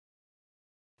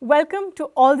Welcome to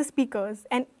all the speakers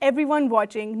and everyone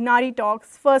watching Nari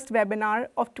Talks first webinar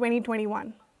of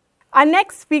 2021. Our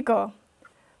next speaker,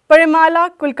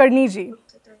 Parimala Kulkarni ji,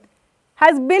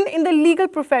 has been in the legal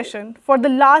profession for the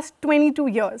last 22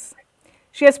 years.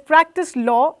 She has practiced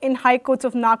law in High Courts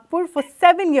of Nagpur for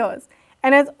 7 years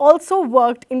and has also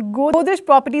worked in Godrej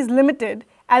Properties Limited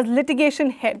as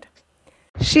litigation head.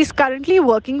 She is currently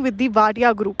working with the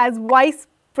Vadia Group as vice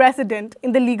president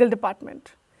in the legal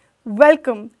department.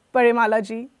 Welcome, Parimala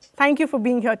ji. Thank you for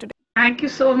being here today. Thank you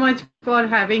so much for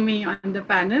having me on the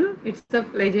panel. It's a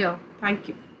pleasure. Thank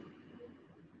you.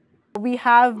 We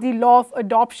have the law of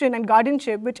adoption and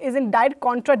guardianship, which is in direct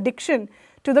contradiction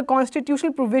to the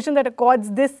constitutional provision that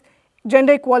accords this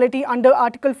gender equality under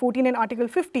Article 14 and Article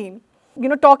 15.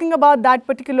 Talking about that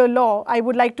particular law, I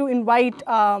would like to invite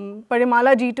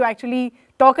Parimala ji to actually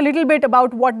talk a little bit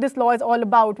about what this law is all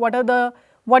about,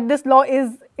 what this law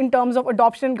is in terms of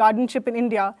adoption and guardianship in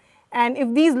India, and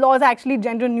if these laws are actually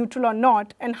gender neutral or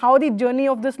not, and how the journey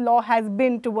of this law has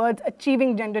been towards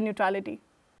achieving gender neutrality.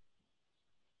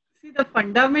 See, the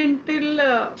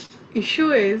fundamental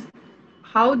issue is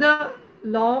how the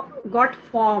law got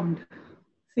formed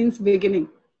since beginning.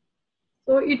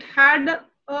 So it had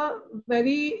a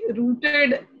very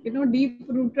rooted,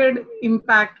 deep-rooted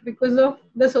impact because of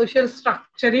the social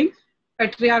structuring,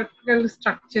 patriarchal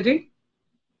structuring.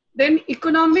 Then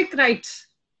economic rights,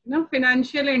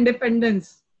 financial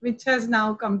independence, which has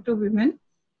now come to women.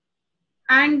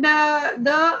 And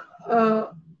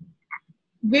the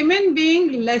women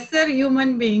being lesser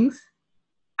human beings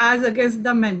as against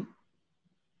the men.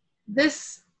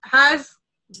 This has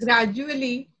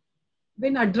gradually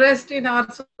been addressed in our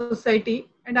society,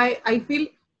 and I feel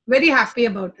very happy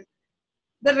about it.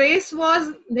 The race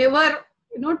was never,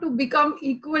 to become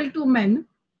equal to men,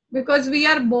 because we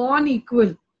are born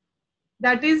equal.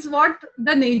 That is what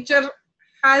the nature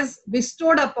has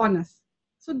bestowed upon us.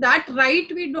 So that right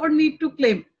we don't need to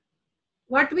claim.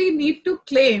 What we need to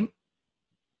claim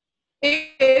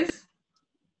is,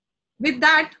 with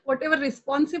that, whatever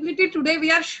responsibility today we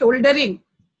are shouldering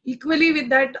equally with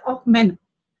that of men.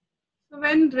 So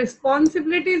when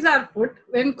responsibilities are put,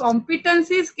 when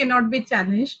competencies cannot be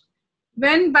challenged,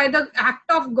 when by the act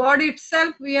of God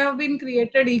itself we have been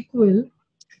created equal,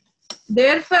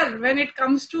 therefore, when it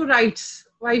comes to rights,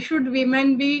 why should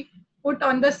women be put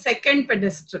on the second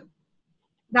pedestal?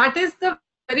 That is the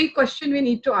very question we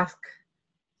need to ask.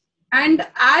 And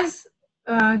as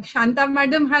Shanta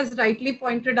Madam has rightly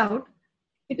pointed out,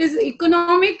 it is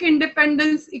economic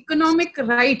independence, economic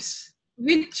rights,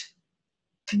 which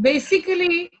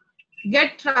basically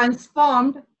get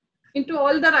transformed into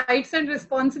all the rights and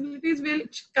responsibilities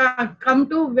which come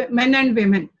to men and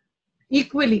women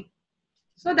equally.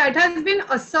 So that has been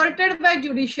asserted by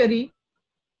judiciary,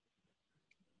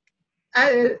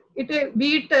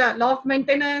 be it law of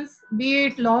maintenance, be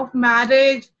it law of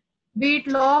marriage, be it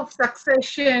law of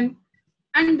succession.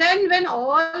 And then when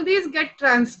all these get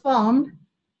transformed,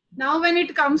 now when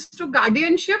it comes to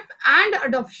guardianship and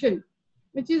adoption,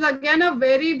 which is again a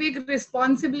very big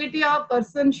responsibility a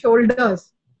person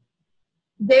shoulders,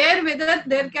 whether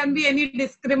there can be any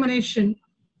discrimination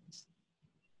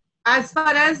as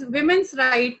far as women's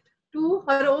right to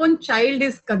her own child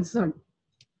is concerned.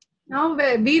 Now,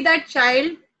 be that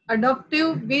child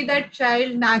adoptive, be that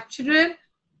child natural,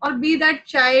 or be that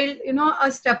child,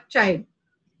 a stepchild.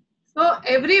 So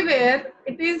everywhere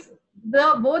it is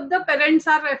both the parents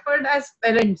are referred as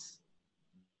parents.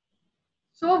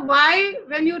 So why,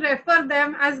 when you refer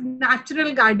them as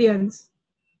natural guardians,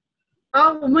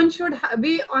 a woman should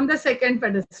be on the second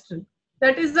pedestal?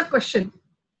 That is the question.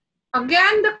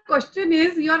 Again, the question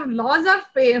is, your laws are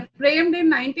framed in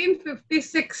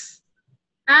 1956,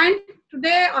 and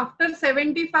today, after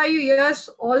 75 years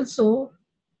also,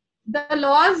 the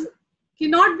laws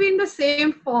cannot be in the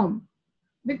same form,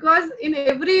 because in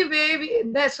every way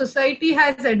the society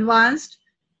has advanced,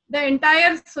 the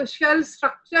entire social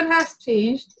structure has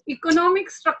changed, economic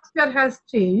structure has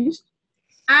changed,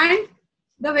 and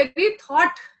the very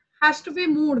thought has to be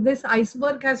moved, this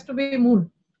iceberg has to be moved.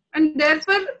 And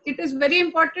therefore, it is very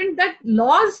important that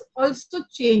laws also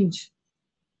change.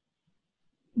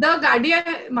 The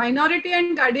Minority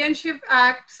and Guardianship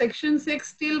Act, Section 6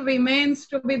 still remains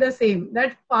to be the same,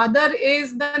 that father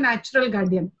is the natural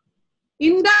guardian.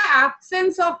 In the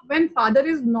absence of, when father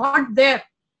is not there,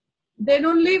 then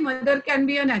only mother can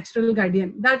be a natural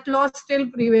guardian. That law still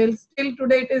prevails. Till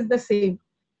today it is the same.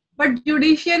 But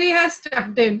judiciary has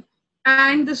stepped in,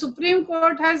 and the Supreme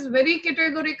Court has very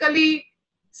categorically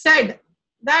said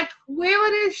that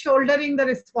whoever is shouldering the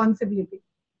responsibility,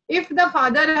 if the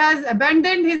father has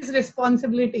abandoned his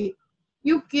responsibility,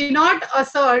 you cannot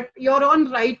assert your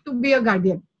own right to be a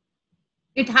guardian.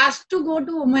 It has to go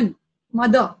to woman,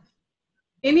 mother.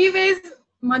 Anyways,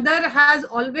 mother has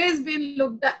always been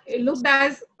looked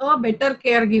as a better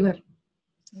caregiver.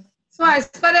 So as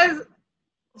far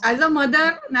as a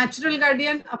mother, natural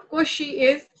guardian, of course she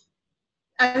is.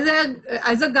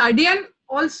 As a guardian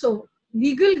also,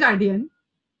 legal guardian,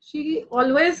 she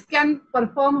always can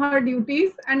perform her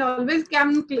duties and always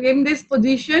can claim this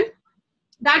position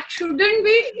that shouldn't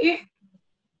be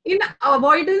in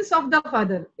avoidance of the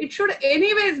father. It should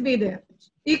anyways be there,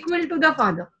 equal to the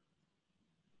father.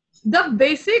 The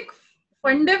basic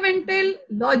fundamental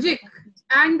logic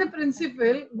and the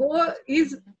principle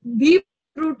is deep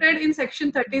rooted in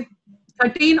section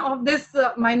 13 of this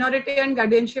Minority and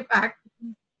Guardianship Act.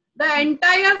 The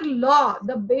entire law,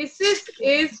 the basis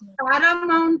is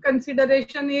paramount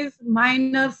consideration is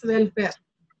minor's welfare.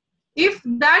 If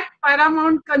that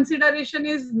paramount consideration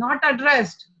is not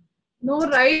addressed, no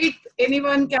right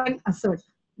anyone can assert.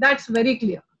 That's very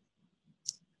clear.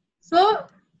 So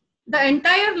the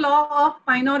entire law of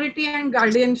minority and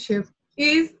guardianship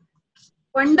is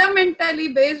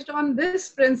fundamentally based on this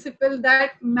principle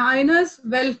that minor's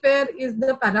welfare is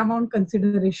the paramount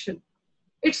consideration.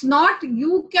 It's not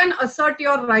you can assert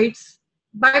your rights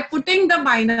by putting the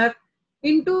minor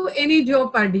into any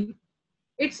jeopardy.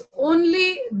 It's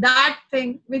only that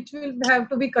thing which will have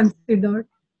to be considered.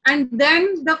 And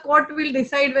then the court will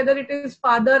decide whether it is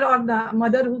father or the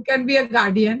mother who can be a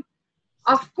guardian.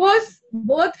 Of course,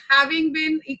 both having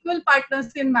been equal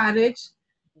partners in marriage,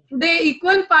 today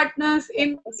equal partners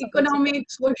in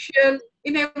economic, social,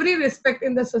 in every respect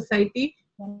in the society,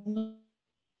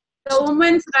 the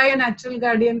woman's right, a natural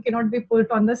guardian, cannot be put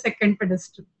on the second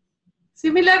pedestal.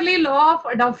 Similarly, law of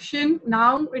adoption,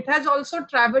 now it has also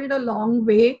traveled a long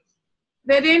way,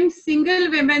 wherein single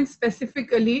women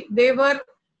specifically, they were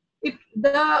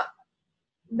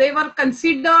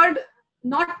considered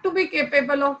not to be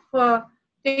capable of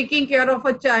taking care of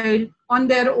a child on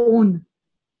their own.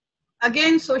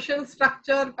 Again, social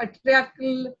structure,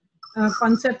 patriarchal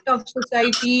concept of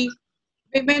society,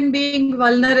 women being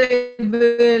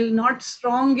vulnerable, not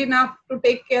strong enough to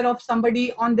take care of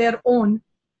somebody on their own.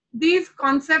 These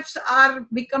concepts are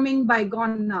becoming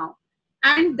bygone now.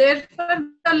 And therefore,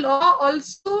 the law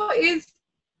also is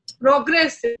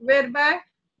progressive, whereby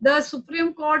the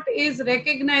Supreme Court is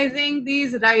recognizing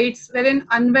these rights wherein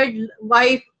unwed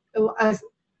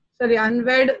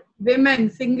women,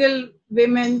 single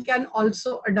women can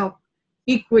also adopt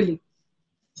equally.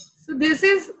 So this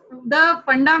is the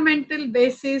fundamental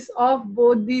basis of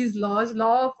both these laws,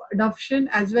 law of adoption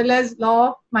as well as law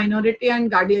of minority and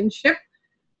guardianship,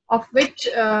 of which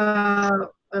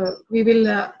we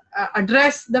will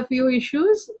address the few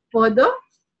issues further.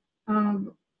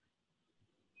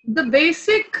 The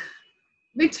basic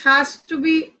which has to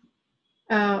be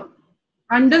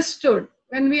understood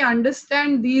when we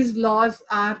understand these laws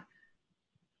are,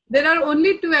 there are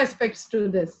only two aspects to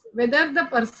this: whether the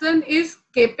person is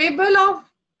capable of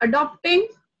adopting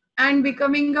and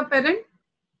becoming a parent,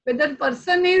 whether the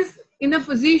person is in a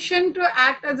position to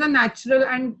act as a natural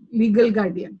and legal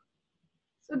guardian.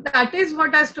 So that is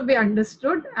what has to be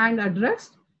understood and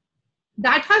addressed.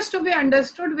 That has to be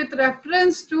understood with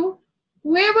reference to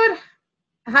whoever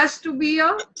has to be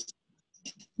a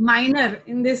minor,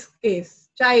 in this case,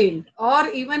 child, or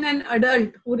even an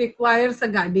adult who requires a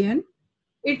guardian.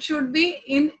 It should be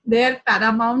in their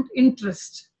paramount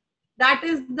interest. That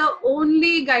is the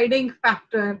only guiding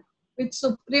factor which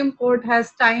Supreme Court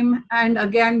has time and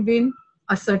again been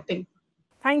asserting.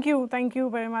 Thank you,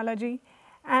 Parimala ji.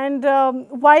 And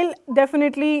while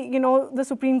definitely, the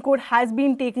Supreme Court has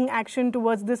been taking action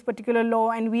towards this particular law,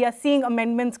 and we are seeing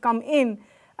amendments come in,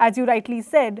 as you rightly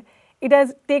said, it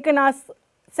has taken us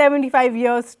 75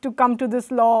 years to come to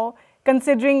this law,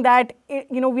 considering that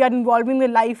we are involving the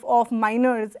life of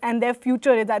minors and their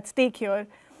future is at stake here.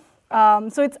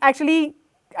 So it's actually,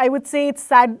 I would say it's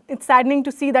saddening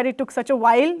to see that it took such a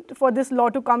while for this law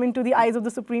to come into the eyes of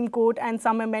the Supreme Court and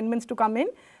some amendments to come in,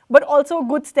 but also a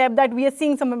good step that we are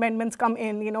seeing some amendments come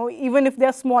in, even if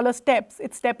they're smaller steps,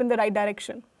 it's a step in the right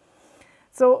direction.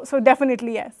 So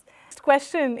definitely yes. Next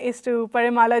question is to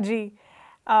Parimala ji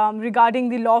regarding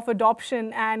the law of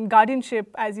adoption and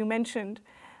guardianship, as you mentioned.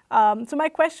 So my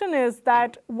question is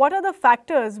that what are the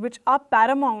factors which are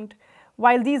paramount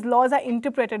while these laws are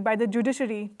interpreted by the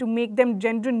judiciary to make them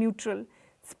gender neutral,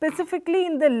 specifically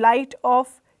in the light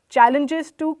of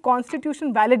challenges to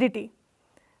constitution validity,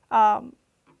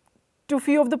 to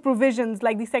few of the provisions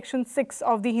like the Section 6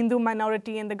 of the Hindu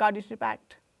Minority and the Guardianship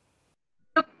Act?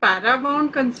 The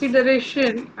paramount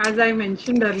consideration, as I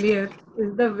mentioned earlier,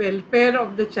 is the welfare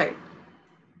of the child.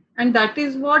 And that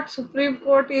is what Supreme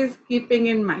Court is keeping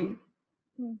in mind.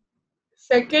 Hmm.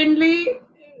 Secondly,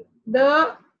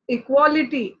 the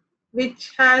equality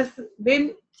which has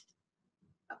been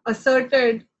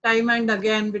asserted time and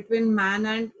again between man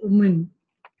and woman.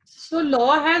 So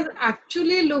law has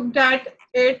actually looked at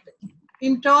it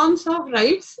in terms of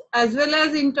rights as well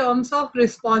as in terms of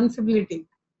responsibility.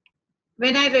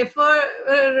 When I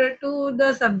refer to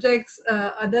the subjects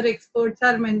other experts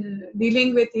are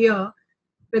dealing with here,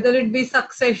 whether it be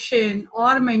succession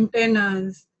or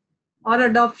maintenance or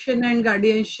adoption and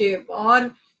guardianship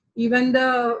or even the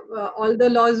all the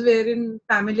laws wherein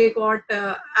family court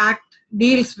act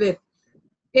deals with,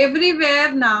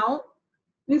 everywhere now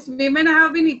these women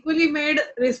have been equally made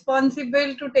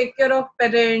responsible to take care of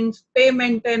parents, pay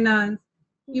maintenance.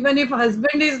 Even if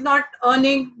husband is not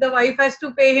earning, the wife has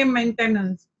to pay him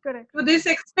maintenance. Correct. To this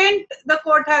extent, the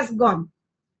court has gone.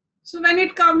 So when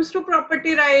it comes to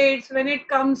property rights, when it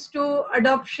comes to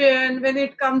adoption, when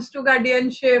it comes to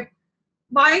guardianship,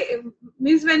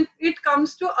 when it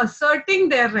comes to asserting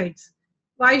their rights,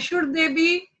 why should they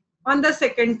be on the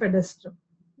second pedestal?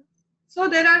 So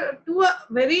there are two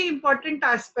very important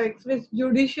aspects which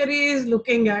judiciary is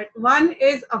looking at. One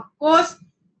is, of course,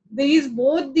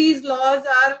 both these laws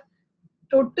are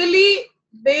totally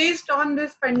based on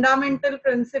this fundamental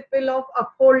principle of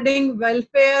upholding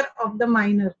welfare of the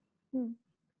minor. Hmm.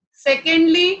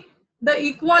 Secondly, the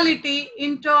equality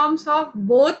in terms of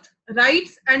both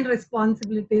rights and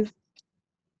responsibilities.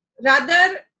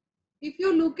 Rather, if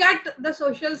you look at the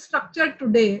social structure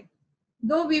today,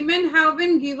 though women have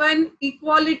been given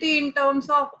equality in terms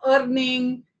of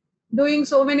earning, doing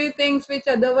so many things which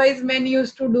otherwise men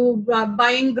used to do,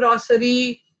 buying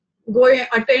grocery, going,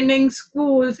 attending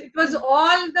schools, it was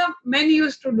all the men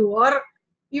used to do, or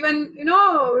even,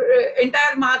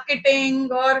 entire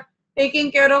marketing or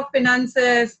taking care of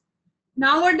finances.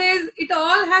 Nowadays, it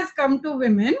all has come to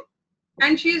women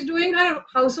and she is doing her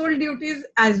household duties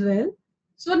as well.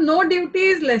 So no duty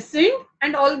is lessened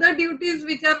and all the duties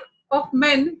which are of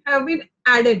men have been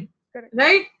added. Correct.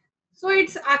 Right? So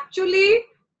it's actually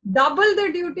double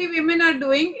the duty women are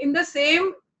doing in the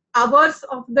same hours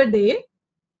of the day,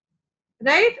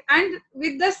 right? And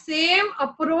with the same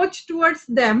approach towards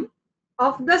them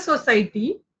of the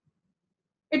society,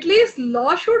 at least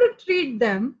law should treat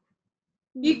them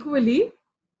equally.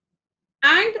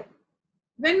 And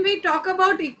when we talk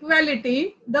about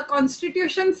equality, the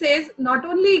constitution says not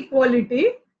only equality,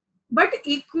 but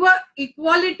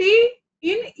equality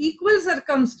in equal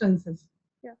circumstances.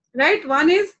 Yeah. Right? One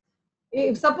is,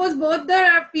 if suppose both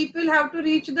the people have to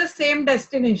reach the same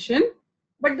destination,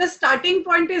 but the starting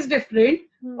point is different,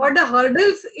 or the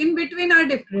hurdles in between are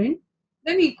different,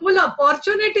 then equal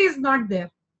opportunity is not there.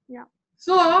 Yeah.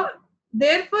 So,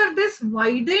 therefore, this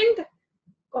widened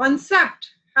concept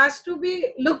has to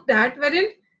be looked at, wherein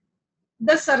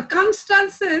the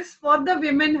circumstances for the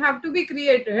women have to be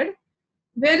created,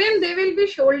 wherein they will be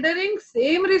shouldering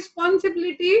same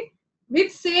responsibility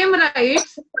with same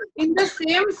rights in the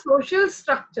same social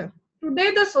structure.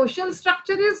 Today, the social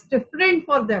structure is different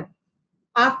for them.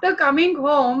 After coming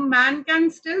home, man can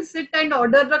still sit and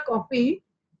order the coffee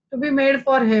to be made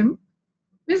for him.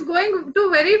 Is going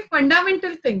to very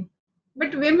fundamental thing.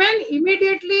 But women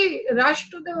immediately rush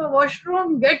to the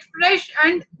washroom, get fresh,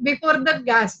 and before the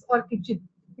gas or kitchen,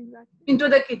 into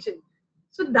the kitchen.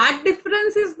 So that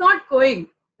difference is not going,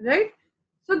 right?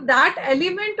 So that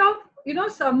element of,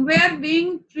 somewhere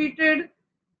being treated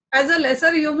as a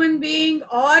lesser human being,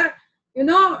 or,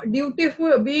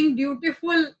 being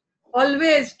dutiful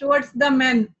always towards the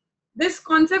men, this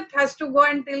concept has to go.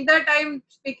 Until that time,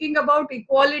 speaking about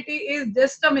equality is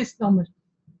just a misnomer,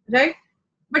 right?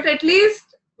 But at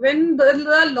least when the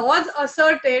laws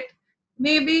assert it,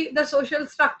 maybe the social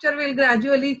structure will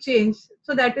gradually change.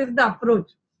 So that is the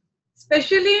approach,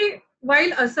 especially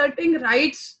while asserting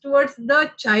rights towards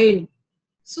the child.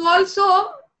 So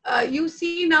also, you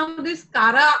see now this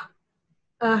CARA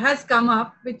has come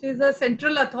up, which is a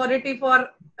central authority for,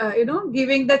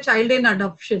 giving the child in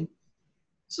adoption.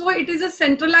 So it is a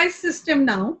centralized system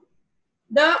now.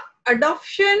 The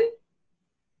adoption,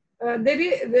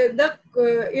 the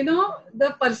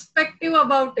perspective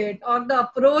about it, or the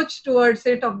approach towards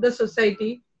it of the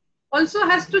society also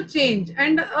has to change,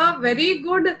 and a very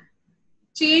good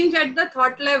change at the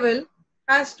thought level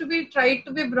has to be tried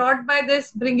to be brought by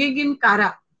this bringing in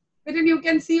CARA, wherein you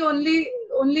can see only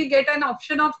get an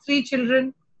option of 3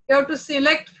 children. You have to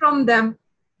select from them.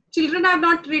 Children are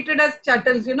not treated as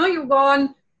chattels. You go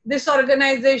on this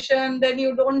organization, then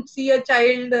you don't see a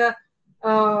child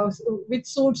which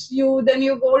suits you, then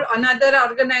you go another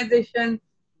organization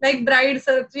like bride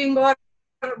searching or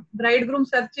bridegroom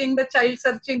searching, the child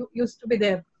searching used to be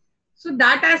there. So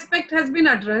that aspect has been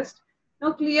addressed.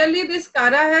 Now clearly this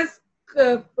Kara has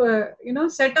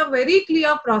set a very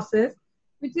clear process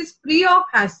which is free of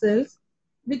hassles,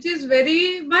 which is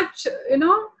very much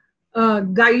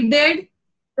guided,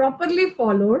 properly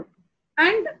followed,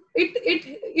 and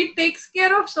it takes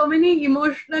care of so many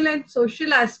emotional and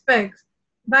social aspects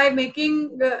by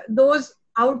making those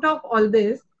out of all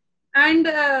this, and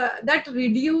that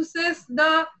reduces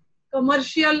the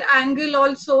commercial angle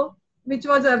also, which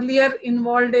was earlier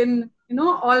involved in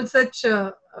all such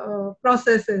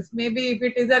processes. Maybe if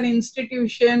it is an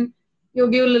institution, you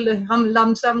give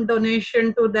lump sum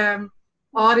donation to them,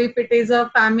 or if it is a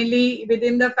family,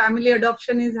 within the family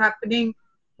adoption is happening,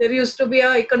 there used to be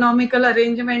a economical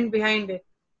arrangement behind it.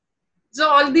 So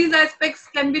all these aspects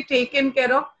can be taken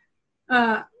care of.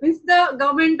 Means the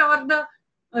government or the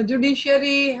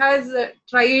judiciary has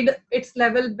tried its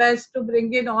level best to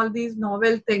bring in all these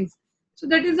novel things. So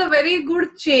that is a very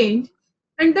good change.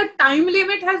 And the time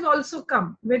limit has also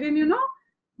come, wherein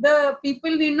the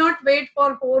people need not wait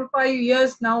for 4 or 5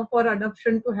 years now for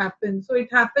adoption to happen. So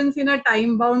it happens in a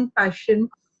time bound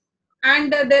fashion,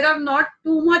 and there are not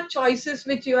too much choices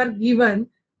which you are given.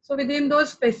 So within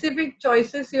those specific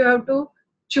choices you have to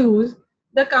choose.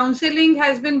 The counseling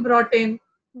has been brought in.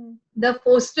 The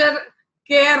foster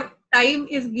care time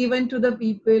is given to the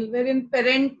people, wherein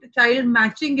parent child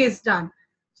matching is done.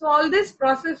 So all this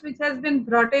process which has been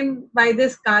brought in by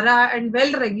this Kara and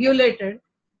well regulated,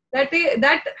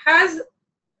 that has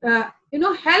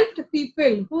helped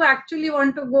people who actually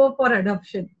want to go for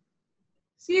adoption.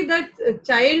 See, that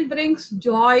child brings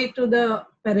joy to the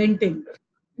parenting.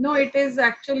 It is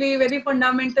actually very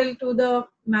fundamental to the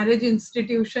marriage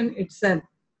institution itself,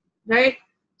 right?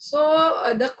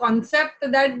 So the concept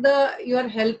that you are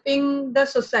helping the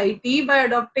society by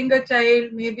adopting a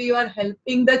child, maybe you are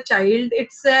helping the child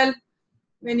itself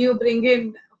when you bring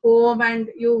him home and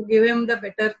you give him the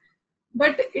better.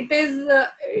 But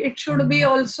it should be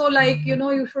also like,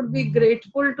 you should be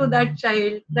grateful to that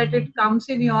child that it comes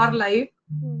in your life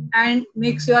and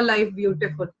makes your life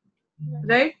beautiful,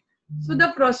 right? So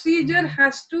the procedure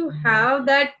has to have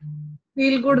that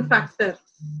feel good factor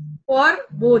for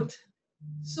both.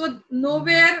 So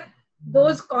nowhere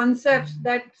those concepts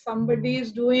that somebody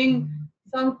is doing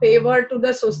some favor to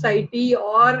the society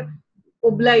or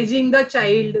obliging the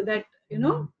child, that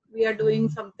we are doing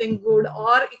something good,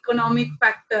 or economic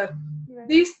factor,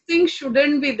 these things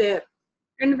shouldn't be there.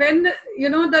 And when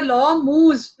the law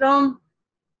moves from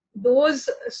those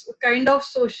kind of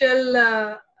social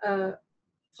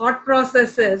thought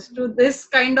processes to this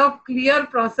kind of clear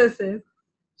processes,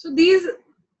 so these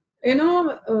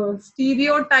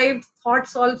stereotyped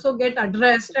thoughts also get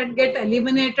addressed and get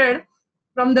eliminated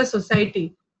from the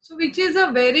society. So which is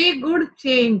a very good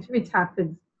change which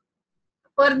happens.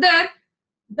 Further,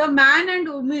 the man and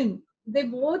woman, they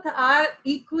both are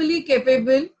equally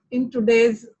capable in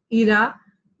today's era.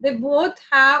 They both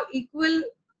have equal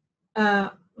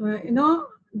the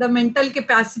mental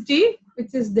capacity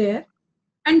which is there,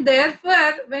 and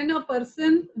therefore when a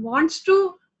person wants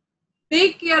to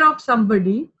take care of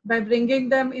somebody by bringing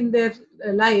them in their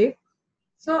life,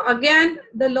 so again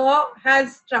the law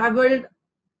has traveled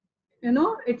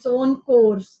its own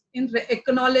course in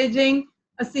acknowledging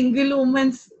a single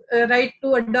woman's right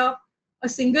to adopt, a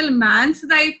single man's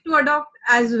right to adopt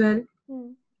as well,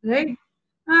 right?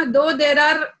 Though there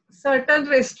are certain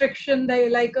restrictions,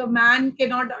 like a man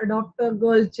cannot adopt a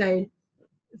girl child.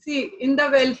 See, in the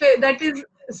welfare, that is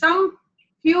some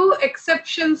few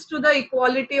exceptions to the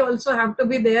equality also have to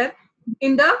be there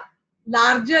in the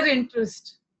larger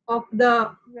interest of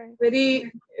the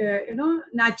very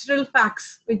natural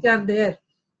facts which are there.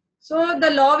 So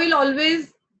the law will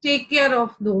always take care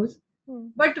of those.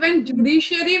 But when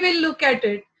judiciary will look at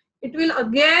it, it will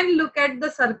again look at the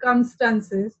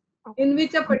circumstances in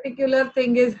which a particular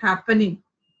thing is happening,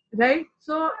 right?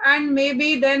 So, and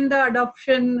maybe then the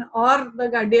adoption or the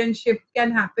guardianship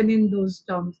can happen in those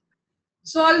terms.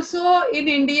 So also in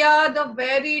India, the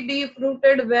very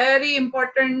deep-rooted, very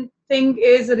important thing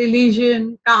is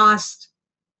religion, caste,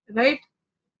 right?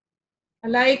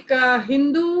 Like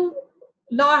Hindu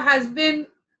law has been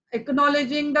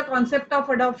acknowledging the concept of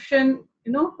adoption,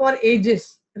 for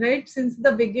ages, right? Since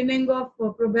the beginning of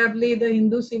probably the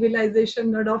Hindu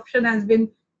civilization, adoption has been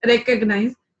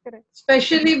recognized. Correct.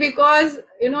 Especially because,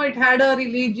 it had a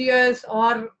religious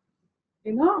or,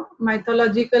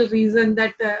 mythological reason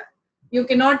that you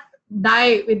cannot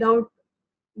die without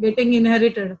getting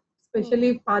inherited.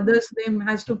 Especially father's name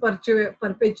has to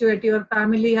perpetuate, your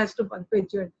family has to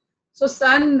perpetuate. So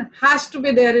son has to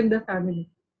be there in the family.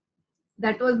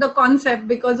 That was the concept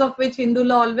because of which Hindu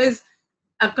law always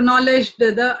acknowledged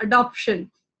the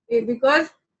adoption. Because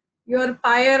your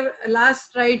pyre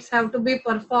last rites have to be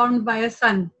performed by a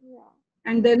son,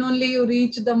 and then only you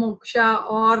reach the moksha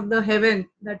or the heaven.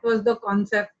 That was the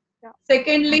concept.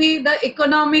 Secondly, the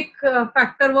economic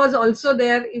factor was also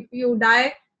there. If you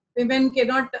die,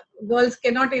 girls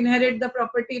cannot inherit the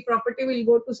property. Property will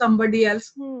go to somebody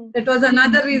else. That was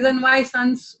another reason why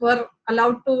sons were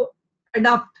allowed to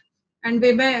adopt, and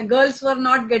girls were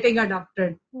not getting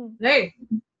adopted. Right.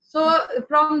 So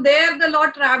from there, the law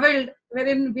traveled,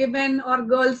 wherein women or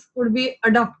girls could be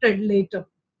adopted later.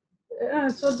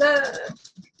 So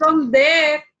from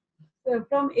there,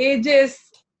 from ages,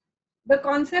 the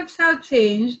concepts have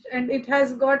changed, and it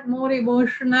has got more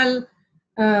emotional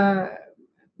uh,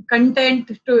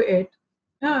 content to it,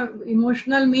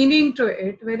 emotional meaning to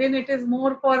it, wherein it is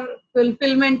more for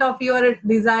fulfillment of your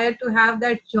desire to have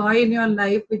that joy in your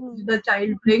life which the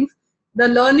child brings, the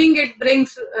learning it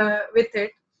brings with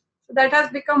it. So that has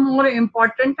become more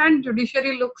important, and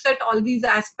judiciary looks at all these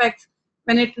aspects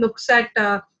when it looks at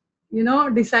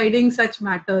deciding such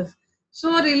matters.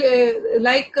 So really,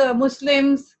 like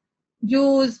Muslims,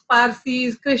 Jews,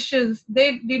 Parsis, Christians,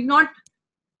 they did not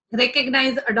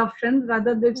recognize adoption,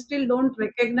 rather they still don't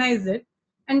recognize it,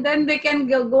 and then they can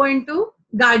go into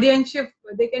guardianship.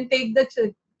 They can take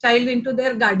the child into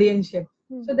their guardianship.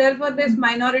 So therefore this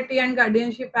Minority and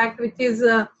Guardianship Act, which is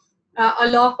a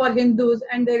law for Hindus,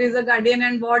 and there is a Guardian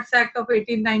and Wards Act of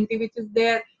 1890 which is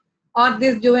there, or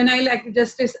this Juvenile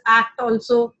Justice Act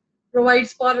also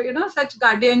provides for such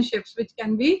guardianships which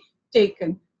can be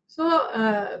taken. So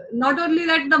not only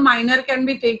that the minor can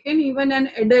be taken, even an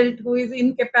adult who is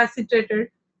incapacitated,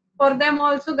 for them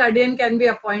also guardian can be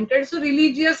appointed. So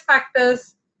religious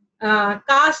factors,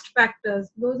 caste factors,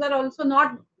 those are also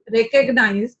not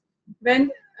recognized when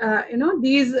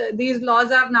these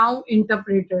laws are now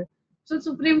interpreted. So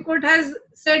Supreme Court has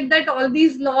said that all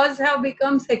these laws have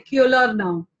become secular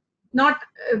now, not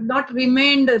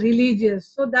remained religious.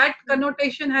 So that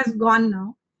connotation has gone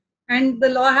now, and the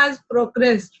law has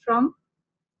progressed from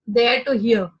there to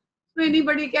here. So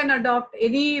anybody can adopt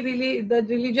the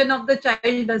religion of the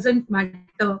child doesn't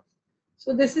matter.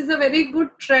 So this is a very good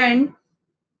trend.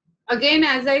 Again,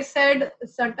 as I said,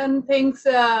 certain things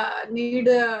need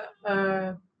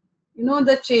the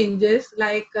changes,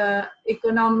 like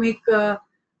economic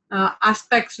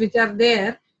aspects which are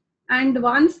there. And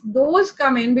once those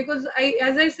come in, because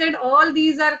as I said, all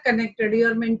these are connected: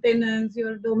 your maintenance,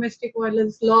 your domestic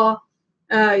violence law,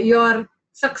 your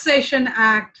succession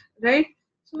act, right?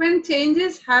 So when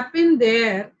changes happen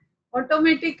there,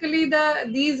 automatically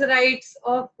these rights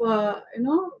of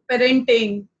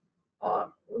parenting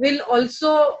will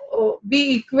also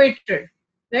be equated,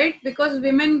 right? Because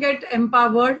women get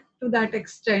empowered to that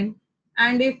extent,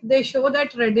 and if they show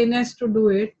that readiness to do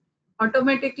it,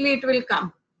 automatically it will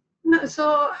come.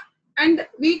 So, and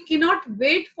we cannot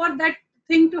wait for that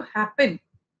thing to happen,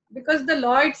 because the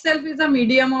law itself is a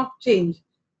medium of change.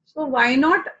 So why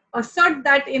not assert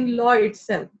that in law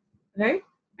itself, right?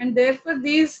 And therefore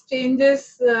these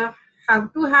changes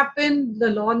have to happen.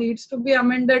 The law needs to be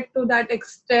amended to that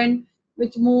extent,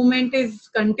 which movement is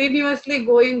continuously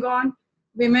going on.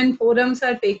 Women forums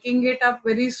are taking it up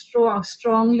very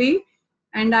strongly,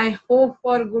 and I hope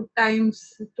for good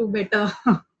times to better.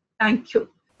 Thank you.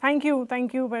 Thank you,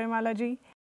 Parimala ji.